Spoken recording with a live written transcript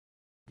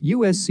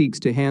US seeks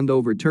to hand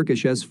over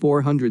Turkish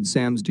S-400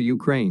 SAMs to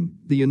Ukraine.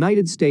 The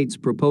United States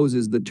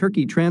proposes that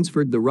Turkey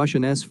transferred the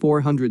Russian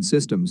S-400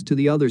 systems to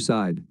the other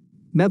side.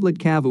 Mevlüt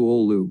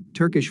Çavuşoğlu,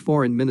 Turkish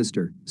Foreign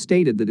Minister,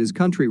 stated that his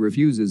country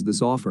refuses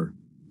this offer.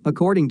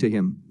 According to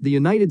him, the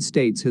United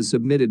States has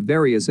submitted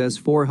various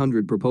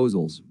S-400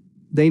 proposals.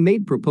 They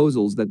made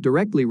proposals that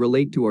directly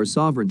relate to our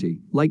sovereignty,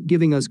 like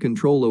giving us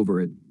control over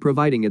it,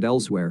 providing it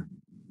elsewhere.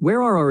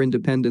 Where are our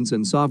independence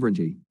and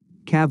sovereignty?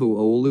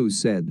 Çavuşoğlu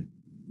said.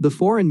 The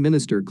foreign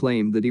minister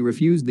claimed that he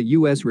refused the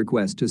US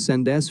request to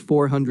send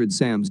S-400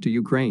 SAMs to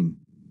Ukraine.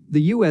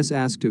 The US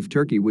asked if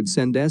Turkey would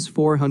send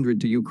S-400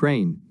 to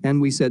Ukraine,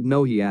 and we said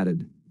no, he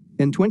added.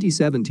 In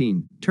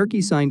 2017, Turkey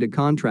signed a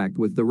contract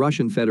with the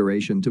Russian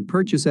Federation to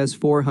purchase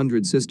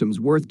S-400 systems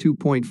worth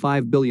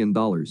 $2.5 billion.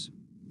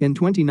 In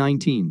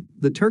 2019,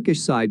 the Turkish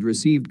side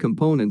received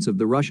components of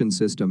the Russian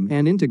system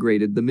and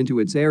integrated them into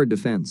its air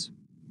defense.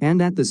 And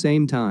at the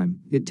same time,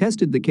 it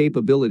tested the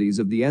capabilities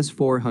of the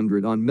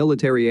S-400 on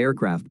military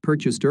aircraft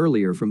purchased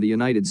earlier from the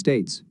United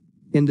States.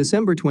 In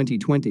December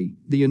 2020,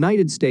 the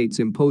United States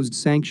imposed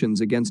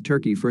sanctions against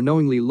Turkey for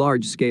knowingly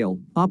large-scale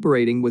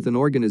operating with an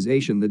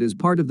organization that is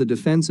part of the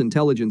defense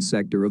intelligence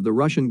sector of the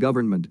Russian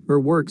government or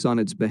works on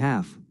its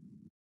behalf.